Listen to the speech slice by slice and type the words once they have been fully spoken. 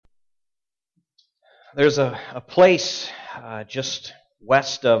There's a place just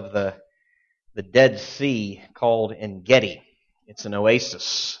west of the Dead Sea called En-Gedi. It's an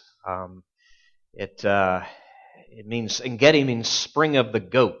oasis. It means En-Gedi means spring of the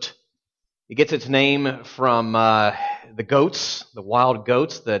goat. It gets its name from the goats, the wild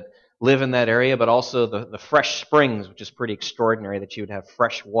goats that live in that area, but also the fresh springs, which is pretty extraordinary that you would have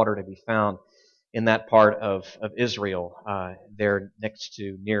fresh water to be found in that part of Israel, there next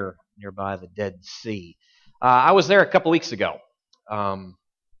to nearby the Dead Sea. I was there a couple weeks ago.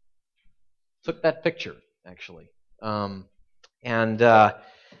 Took that picture, actually. En-Gedi's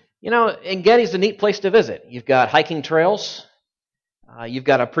a neat place to visit. You've got hiking trails. You've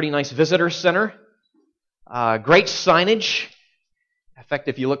got a pretty nice visitor center. Great signage. In fact,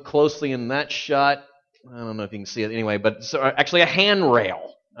 if you look closely in that shot, I don't know if you can see it anyway, but it's actually a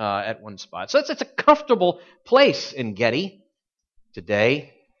handrail at one spot. So it's a comfortable place in En-Gedi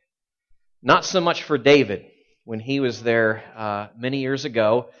today. Not so much for David when he was there many years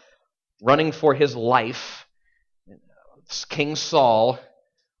ago, running for his life. King Saul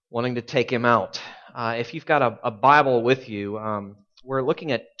wanting to take him out. If you've got a Bible with you, we're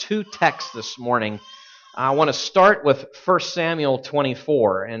looking at two texts this morning. I want to start with 1 Samuel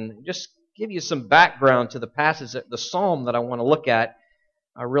 24 and just give you some background to the passage, the psalm that I want to look at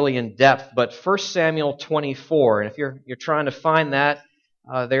really in depth. But 1 Samuel 24, and if you're trying to find that,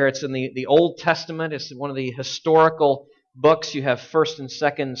 there it's in the Old Testament. It's one of the historical books. You have 1 and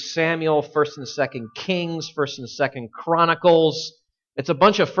 2 Samuel, 1 and 2 Kings, 1 and 2 Chronicles. It's a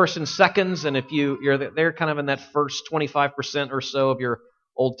bunch of 1st and 2nds, and if you're there kind of in that first 25% or so of your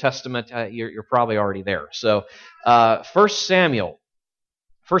Old Testament, you're probably already there. So 1 Samuel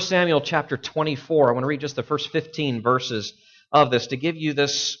chapter 24, I want to read just the first 15 verses of this to give you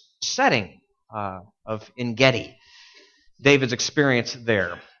this setting of En-Gedi, David's experience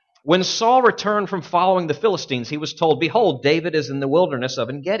there. When Saul returned from following the Philistines, he was told, "Behold, David is in the wilderness of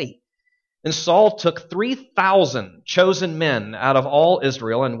En-Gedi." And Saul took 3,000 chosen men out of all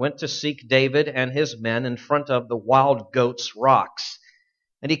Israel and went to seek David and his men in front of the wild goats' rocks.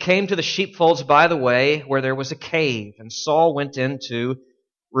 And he came to the sheepfolds by the way where there was a cave, and Saul went in to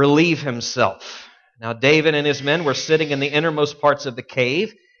relieve himself. Now David and his men were sitting in the innermost parts of the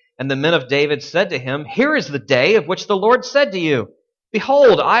cave, and the men of David said to him, "Here is the day of which the Lord said to you,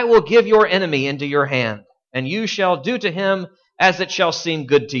 Behold, I will give your enemy into your hand, and you shall do to him as it shall seem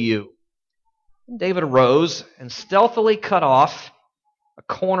good to you." And David arose and stealthily cut off a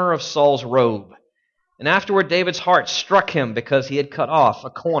corner of Saul's robe. And afterward David's heart struck him because he had cut off a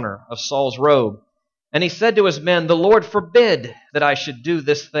corner of Saul's robe. And he said to his men, "The Lord forbid that I should do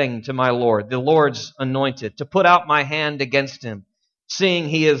this thing to my Lord, the Lord's anointed, to put out my hand against him, seeing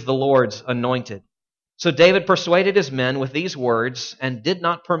he is the Lord's anointed." So David persuaded his men with these words and did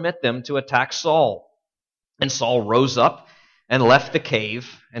not permit them to attack Saul. And Saul rose up and left the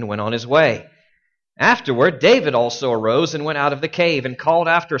cave and went on his way. Afterward, David also arose and went out of the cave and called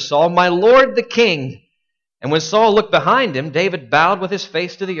after Saul, "My lord the king." And when Saul looked behind him, David bowed with his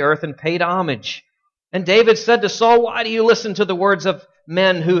face to the earth and paid homage. And David said to Saul, "Why do you listen to the words of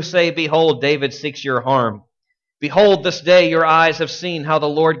men who say, 'Behold, David seeks your harm'? Behold, this day your eyes have seen how the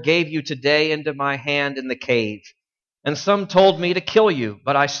Lord gave you today into my hand in the cave. And some told me to kill you,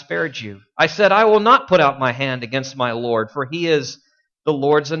 but I spared you. I said, I will not put out my hand against my Lord, for he is the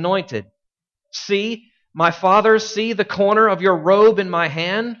Lord's anointed. See, my fathers, see the corner of your robe in my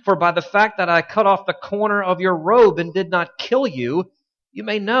hand, for by the fact that I cut off the corner of your robe and did not kill you, you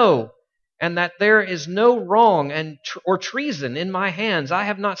may know, and that there is no wrong or treason in my hands. I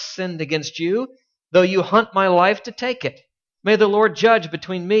have not sinned against you, though you hunt my life to take it. May the Lord judge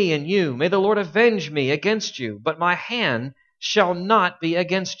between me and you. May the Lord avenge me against you, but my hand shall not be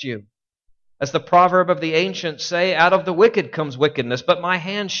against you. As the proverb of the ancients say, out of the wicked comes wickedness, but my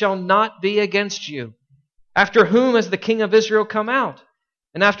hand shall not be against you. After whom has the king of Israel come out?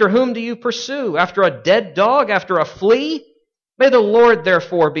 And after whom do you pursue? After a dead dog? After a flea? May the Lord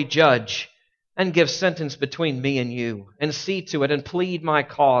therefore be judge, and give sentence between me and you, and see to it, and plead my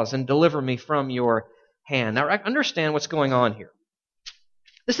cause, and deliver me from your hand. Now, understand what's going on here.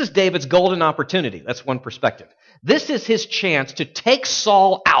 This is David's golden opportunity. That's one perspective. This is his chance to take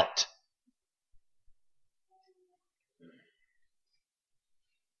Saul out.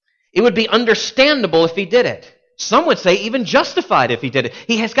 It would be understandable if he did it. Some would say even justified if he did it.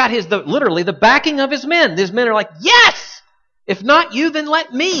 He has got literally the backing of his men. His men are like, yes! If not you, then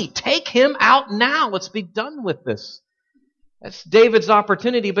let me. Take him out now. Let's be done with this. That's David's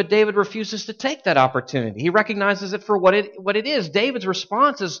opportunity, but David refuses to take that opportunity. He recognizes it for what it is. David's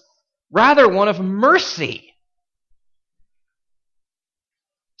response is rather one of mercy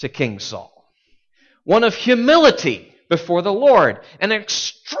to King Saul. one of humility before the Lord. And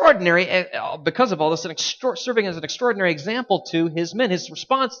because of all this, serving as an extraordinary example to his men. His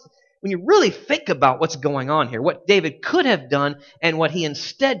response, when you really think about what's going on here, what David could have done and what he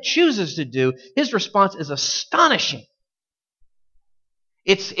instead chooses to do, his response is astonishing.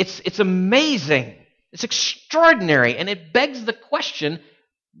 It's amazing. It's extraordinary. And it begs the question,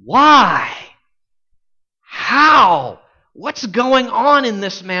 why? How? What's going on in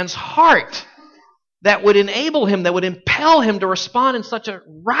this man's heart that would enable him, that would impel him to respond in such a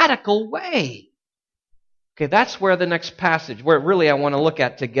radical way? Okay, that's where the next passage, where really I want to look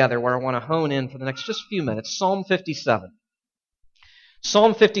at together, where I want to hone in for the next just few minutes, Psalm 57.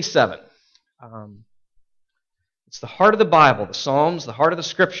 Psalm 57. It's the heart of the Bible, the Psalms, the heart of the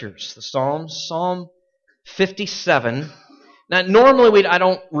Scriptures, the Psalms, Psalm 57. Now, normally I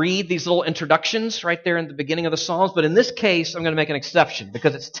don't read these little introductions right there in the beginning of the Psalms, but in this case, I'm going to make an exception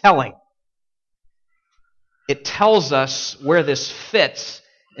because it's telling. It tells us where this fits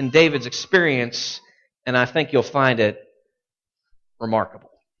in David's experience, and I think you'll find it remarkable.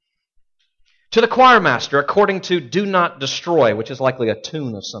 To the choir master, according to Do Not Destroy, which is likely a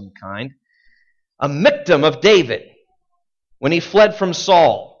tune of some kind, a Michtam of David when he fled from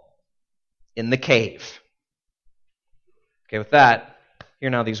Saul in the cave. Okay, with that, hear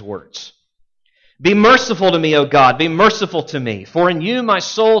now these words. Be merciful to me, O God, be merciful to me, for in you my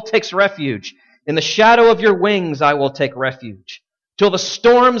soul takes refuge. In the shadow of your wings I will take refuge. Till the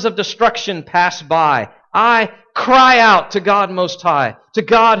storms of destruction pass by, I cry out to God Most High, to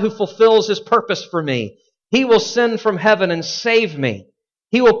God who fulfills His purpose for me. He will send from heaven and save me.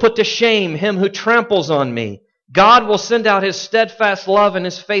 He will put to shame him who tramples on me. God will send out His steadfast love and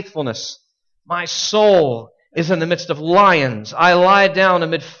His faithfulness. My soul is in the midst of lions. I lie down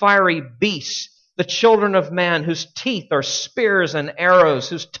amid fiery beasts, the children of man, whose teeth are spears and arrows,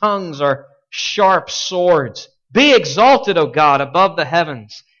 whose tongues are sharp swords. Be exalted, O God, above the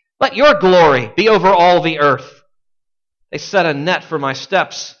heavens. Let your glory be over all the earth. They set a net for my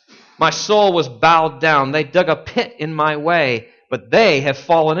steps. My soul was bowed down. They dug a pit in my way, but they have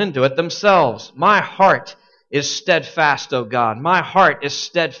fallen into it themselves. My heart is steadfast, O God. My heart is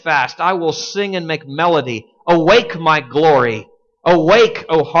steadfast. I will sing and make melody. Awake, my glory. Awake,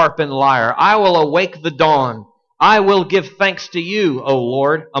 O harp and lyre. I will awake the dawn. I will give thanks to you, O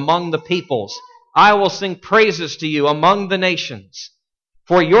Lord, among the peoples. I will sing praises to you among the nations.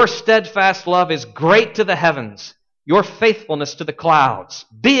 For your steadfast love is great to the heavens, your faithfulness to the clouds.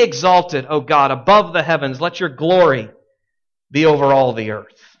 Be exalted, O God, above the heavens. Let your glory be over all the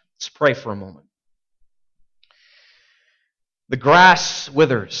earth. Let's pray for a moment. The grass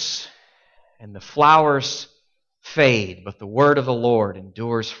withers and the flowers fade, but the word of the Lord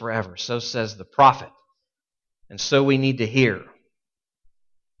endures forever. So says the prophet. And so we need to hear.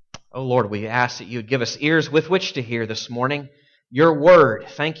 Oh Lord, we ask that you would give us ears with which to hear this morning your word.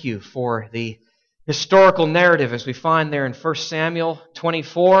 Thank you for the historical narrative as we find there in 1 Samuel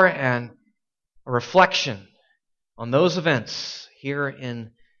 24 and a reflection on those events here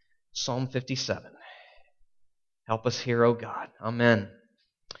in Psalm 57. Help us here, O God. Amen.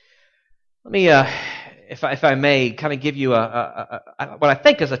 Let me, if I may, kind of give you what I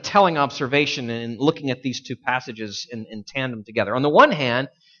think is a telling observation in looking at these two passages in tandem together. On the one hand,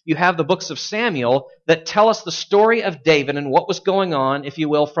 you have the books of Samuel that tell us the story of David and what was going on, if you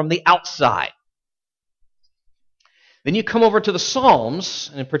will, from the outside. Then you come over to the Psalms,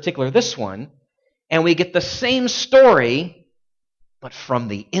 and in particular this one, and we get the same story, but from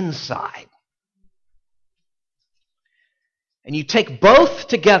the inside. And you take both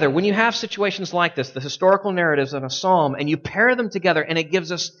together, when you have situations like this, the historical narratives of a psalm, and you pair them together, and it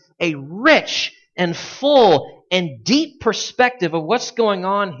gives us a rich and full and deep perspective of what's going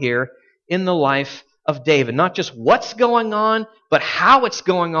on here in the life of David. Not just what's going on, but how it's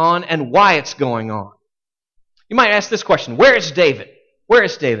going on and why it's going on. You might ask this question, where is David? Where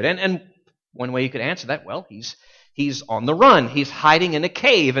is David? And one way you could answer that, well, he's on the run. He's hiding in a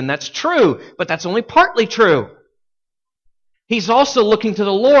cave, and that's true, but that's only partly true. He's also looking to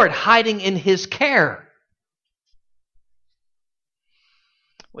the Lord, hiding in His care.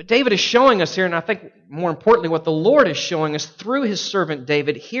 What David is showing us here, and I think more importantly what the Lord is showing us through His servant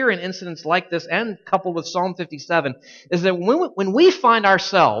David here in incidents like this and coupled with Psalm 57, is that when we find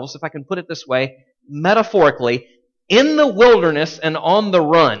ourselves, if I can put it this way, metaphorically, in the wilderness and on the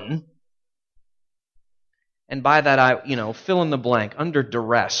run, and by that I, fill in the blank, under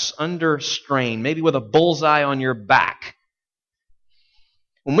duress, under strain, maybe with a bullseye on your back.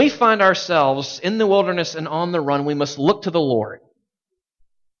 When we find ourselves in the wilderness and on the run, we must look to the Lord.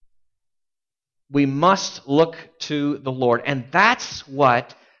 We must look to the Lord. And that's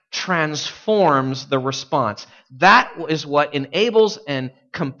what transforms the response. That is what enables and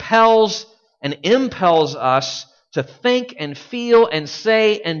compels and impels us to think and feel and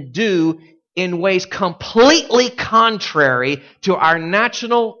say and do in ways completely contrary to our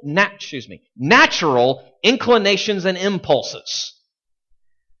natural inclinations and impulses.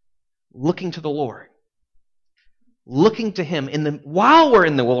 Looking to the Lord. Looking to Him while we're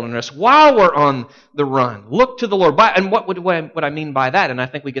in the wilderness, while we're on the run. Look to the Lord. And what I mean by that, and I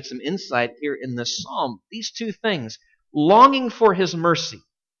think we get some insight here in this psalm, these two things, longing for His mercy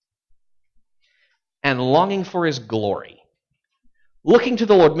and longing for His glory. Looking to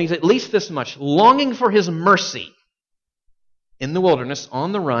the Lord means at least this much, longing for His mercy in the wilderness,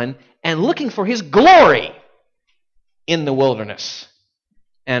 on the run, and looking for His glory in the wilderness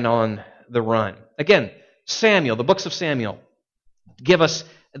and the run. Again, Samuel, the books of Samuel, give us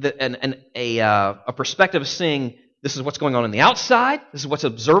a perspective of seeing this is what's going on the outside, this is what's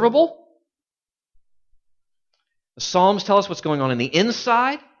observable. The Psalms tell us what's going on in the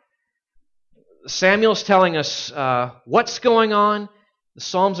inside. Samuel's telling us what's going on. The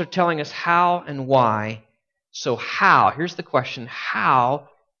Psalms are telling us how and why. So how? Here's the question. How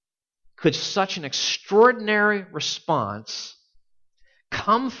could such an extraordinary response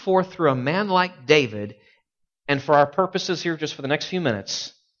come forth through a man like David, and for our purposes here, just for the next few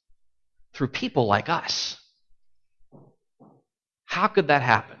minutes, through people like us? How could that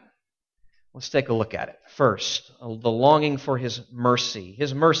happen? Let's take a look at it. First, the longing for His mercy.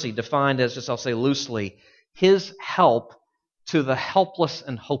 His mercy defined as, just I'll say loosely, His help to the helpless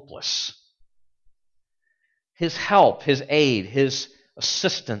and hopeless. His help, His aid, His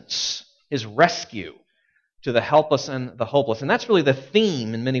assistance, His rescue to the helpless and the hopeless. And that's really the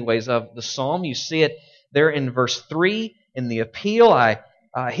theme in many ways of the psalm. You see it there in verse 3 in the appeal.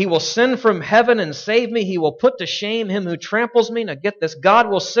 He will send from heaven and save me. He will put to shame him who tramples me. Now get this. God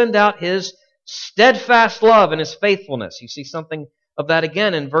will send out His steadfast love and His faithfulness. You see something of that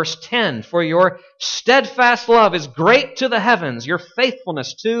again in verse 10. For your steadfast love is great to the heavens, your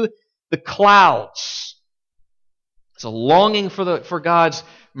faithfulness to the clouds. It's a longing for God's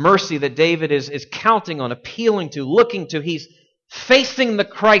mercy that David is counting on, appealing to, looking to. He's facing the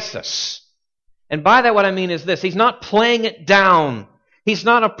crisis. And by that what I mean is this. He's not playing it down. He's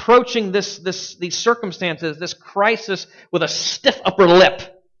not approaching these circumstances, this crisis, with a stiff upper lip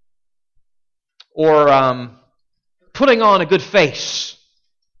or putting on a good face.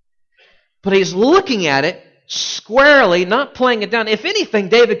 But he's looking at it squarely, not playing it down. If anything,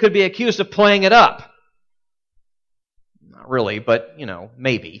 David could be accused of playing it up. Not really, but,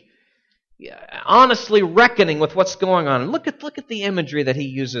 maybe. Honestly reckoning with what's going on. And look at the imagery that he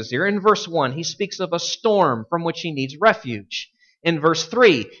uses here. In verse 1, he speaks of a storm from which he needs refuge. In verse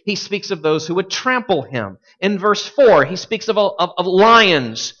 3, he speaks of those who would trample him. In verse 4, he speaks of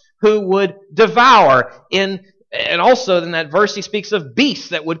lions who would devour. And also in that verse, he speaks of beasts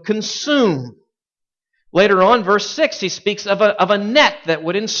that would consume. Later on, verse 6, he speaks of a net that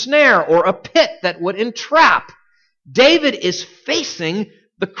would ensnare or a pit that would entrap. David is facing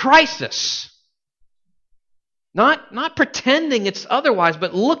the crisis. Not pretending it's otherwise,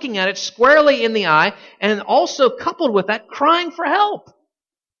 but looking at it squarely in the eye, and also coupled with that, crying for help.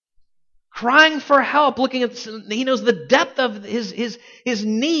 Crying for help, looking at, he knows the depth of his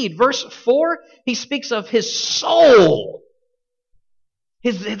need. Verse 4, he speaks of his soul,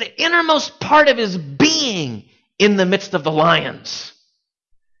 the innermost part of his being in the midst of the lions,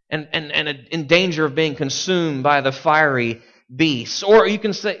 and in danger of being consumed by the fiery beasts. Or you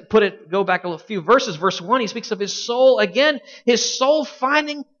can go back a few verses. Verse 1, he speaks of his soul again, his soul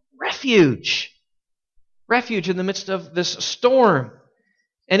finding refuge. Refuge in the midst of this storm.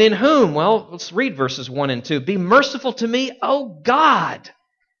 And in whom? Well, let's read verses 1 and 2. Be merciful to me, O God.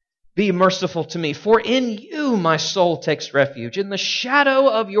 Be merciful to me, for in you my soul takes refuge. In the shadow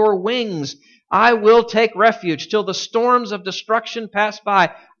of your wings I will take refuge till the storms of destruction pass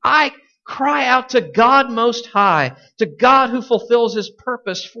by. I cry out to God Most High, to God who fulfills His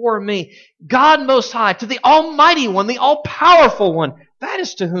purpose for me. God Most High, to the Almighty One, the All-Powerful One. That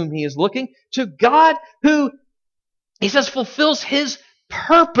is to whom he is looking. To God who, he says, fulfills His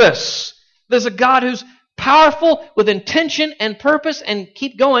purpose. There's a God who's powerful with intention and purpose, and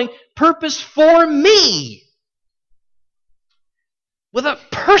keep going, purpose for me. With a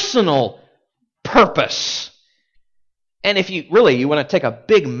personal purpose. And if you want to take a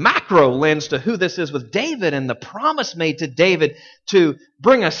big macro lens to who this is with David and the promise made to David to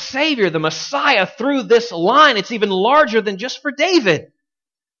bring a Savior, the Messiah, through this line, it's even larger than just for David.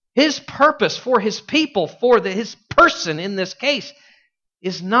 His purpose for his people, for his person in this case,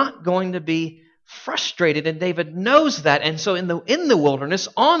 is not going to be frustrated, and David knows that. And so in the wilderness,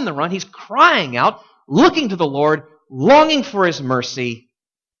 on the run, he's crying out, looking to the Lord, longing for his mercy.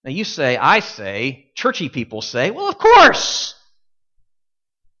 Now you say, I say, churchy people say, well, of course.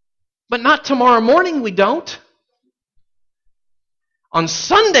 But not tomorrow morning we don't. On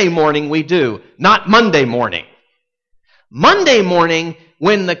Sunday morning we do, not Monday morning. Monday morning,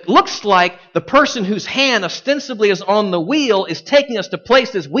 when it looks like the person whose hand ostensibly is on the wheel is taking us to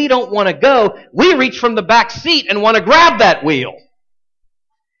places we don't want to go, we reach from the back seat and want to grab that wheel.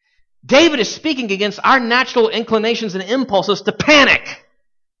 David is speaking against our natural inclinations and impulses to panic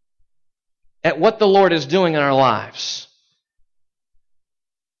at what the Lord is doing in our lives.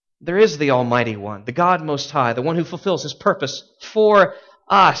 There is the Almighty One, the God Most High, the one who fulfills His purpose for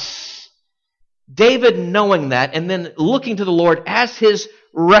us. David knowing that and then looking to the Lord as his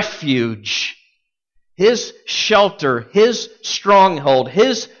refuge, his shelter, his stronghold,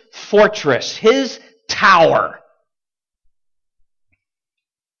 his fortress, his tower.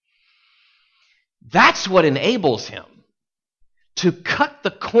 That's what enables him to cut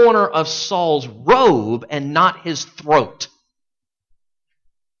the corner of Saul's robe and not his throat.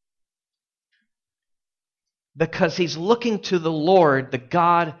 Because he's looking to the Lord, the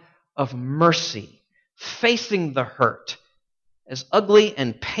God of mercy, facing the hurt. As ugly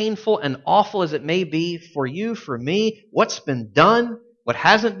and painful and awful as it may be for you, for me, what's been done, what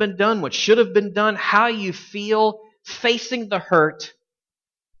hasn't been done, what should have been done, how you feel, facing the hurt,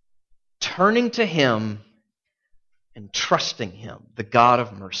 turning to Him and trusting Him, the God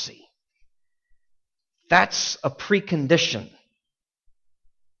of mercy. That's a precondition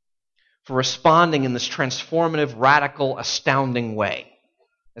for responding in this transformative, radical, astounding way,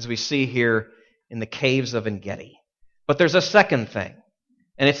 as we see here in the caves of En-Gedi. But there's a second thing,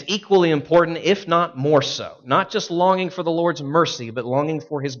 and it's equally important, if not more so. Not just longing for the Lord's mercy, but longing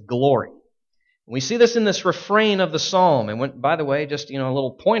for His glory. We see this in this refrain of the psalm. And by the way, just a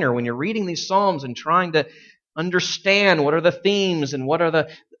little pointer, when you're reading these psalms and trying to understand what are the themes and what are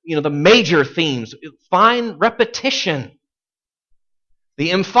the major themes, find repetition.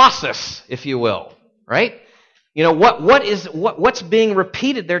 The emphasis, if you will, right? What's being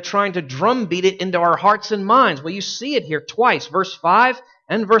repeated? They're trying to drumbeat it into our hearts and minds. Well, you see it here twice, verse 5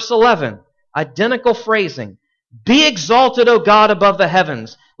 and verse 11. Identical phrasing. Be exalted, O God, above the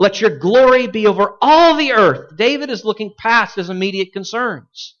heavens. Let your glory be over all the earth. David is looking past his immediate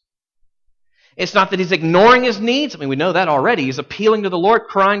concerns. It's not that he's ignoring his needs. We know that already. He's appealing to the Lord,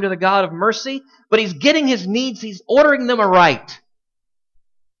 crying to the God of mercy. But he's getting his needs. He's ordering them aright.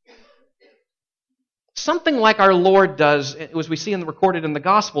 Something like our Lord does, as we see recorded in the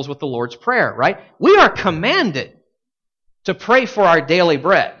Gospels with the Lord's Prayer, right? We are commanded to pray for our daily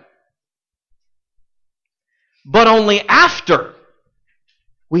bread. But only after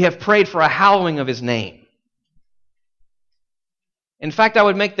we have prayed for a hallowing of His name. In fact, I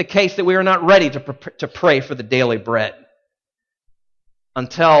would make the case that we are not ready to pray for the daily bread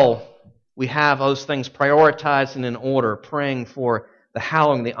until we have those things prioritized and in order, praying for the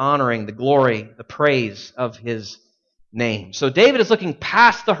hallowing, the honoring, the glory, the praise of His name. So David is looking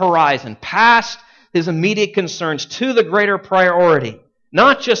past the horizon, past his immediate concerns to the greater priority.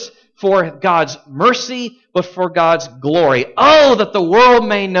 Not just for God's mercy, but for God's glory. Oh, that the world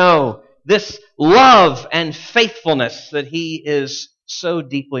may know this love and faithfulness that He is so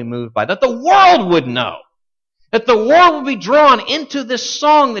deeply moved by. That the world would know. That the world will be drawn into this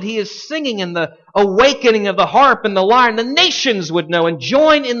song that He is singing in the awakening of the harp and the lyre. And the nations would know and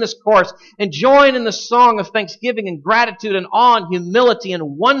join in this chorus and join in the song of thanksgiving and gratitude and awe and humility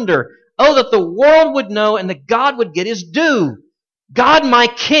and wonder. Oh, that the world would know and that God would get His due. God, my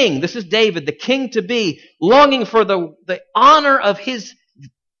King, this is David, the King to be, longing for the honor of His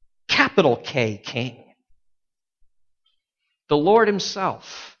capital K King. The Lord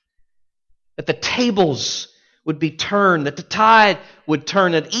Himself. That the tables would be turned, that the tide would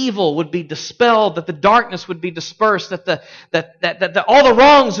turn, that evil would be dispelled, that the darkness would be dispersed, that all the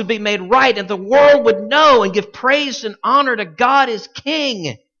wrongs would be made right, and the world would know and give praise and honor to God as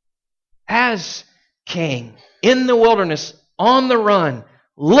King. As King. In the wilderness, on the run,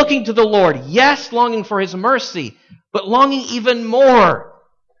 looking to the Lord. Yes, longing for His mercy, but longing even more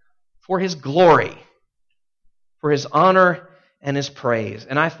for His glory, for His honor and His praise.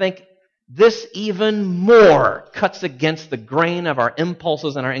 And I think this even more cuts against the grain of our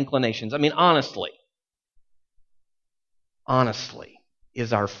impulses and our inclinations. Honestly,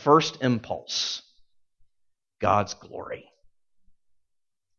 is our first impulse God's glory.